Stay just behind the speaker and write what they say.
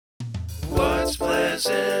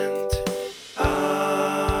Pleasant.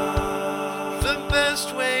 The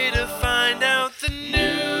best way to find out the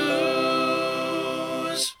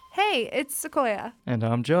news. Hey, it's Sequoia. And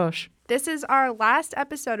I'm Josh. This is our last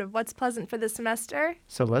episode of What's Pleasant for the semester.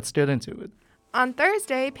 So let's get into it. On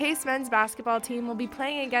Thursday, Pace men's basketball team will be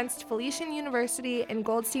playing against Felician University in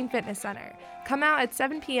Goldstein Fitness Center. Come out at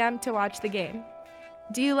 7 p.m. to watch the game.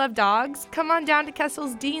 Do you love dogs? Come on down to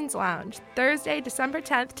Kessel's Dean's Lounge, Thursday, December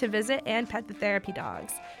 10th to visit and pet the therapy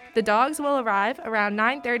dogs. The dogs will arrive around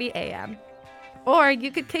 9:30 a.m. Or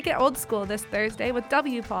you could kick it old school this Thursday with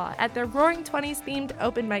WPAW at their Roaring 20s themed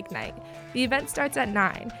open mic night. The event starts at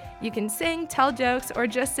 9. You can sing, tell jokes, or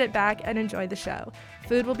just sit back and enjoy the show.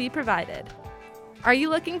 Food will be provided. Are you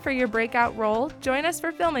looking for your breakout role? Join us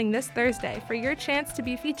for filming this Thursday for your chance to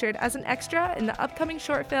be featured as an extra in the upcoming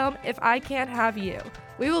short film, If I Can't Have You.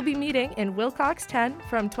 We will be meeting in Wilcox 10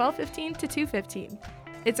 from 12:15 to 2:15.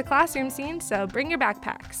 It's a classroom scene, so bring your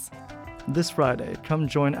backpacks. This Friday, come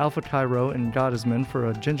join Alpha Cairo and Gottesman for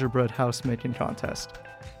a gingerbread house making contest.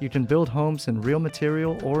 You can build homes in real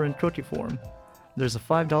material or in cookie form. There's a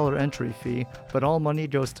 $5 entry fee, but all money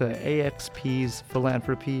goes to AXP's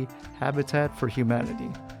philanthropy, Habitat for Humanity.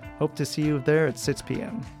 Hope to see you there at 6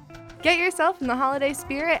 p.m. Get yourself in the holiday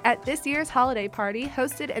spirit at this year's holiday party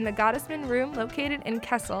hosted in the Gottesman Room located in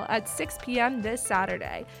Kessel at 6 p.m. this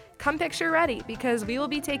Saturday. Come picture ready because we will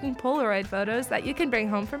be taking Polaroid photos that you can bring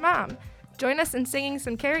home for mom. Join us in singing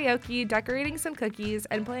some karaoke, decorating some cookies,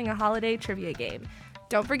 and playing a holiday trivia game.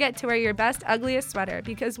 Don't forget to wear your best, ugliest sweater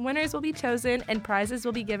because winners will be chosen and prizes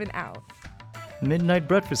will be given out. Midnight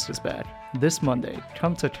Breakfast is back. This Monday,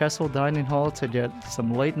 come to Kessel Dining Hall to get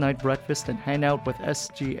some late night breakfast and hang out with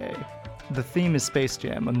SGA. The theme is Space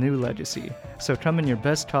Jam, a new legacy, so come in your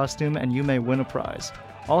best costume and you may win a prize.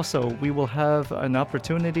 Also, we will have an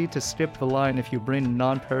opportunity to skip the line if you bring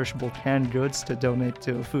non-perishable canned goods to donate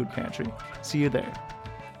to a food pantry. See you there.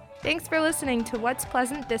 Thanks for listening to What's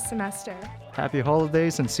Pleasant this semester. Happy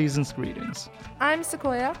holidays and season's greetings. I'm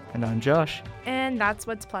Sequoia. And I'm Josh. And that's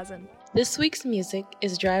What's Pleasant. This week's music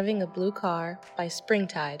is Driving a Blue Car by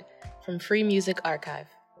Springtide from Free Music Archive.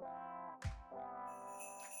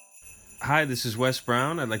 Hi, this is Wes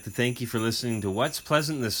Brown. I'd like to thank you for listening to What's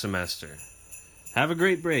Pleasant this semester. Have a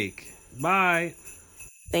great break. Bye.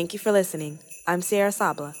 Thank you for listening. I'm Sierra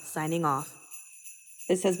Sabla, signing off.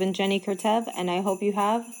 This has been Jenny Kertev, and I hope you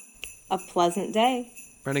have a pleasant day.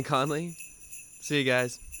 Brennan Conley. See you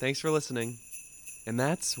guys. Thanks for listening. And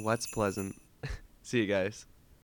that's What's Pleasant. See you guys.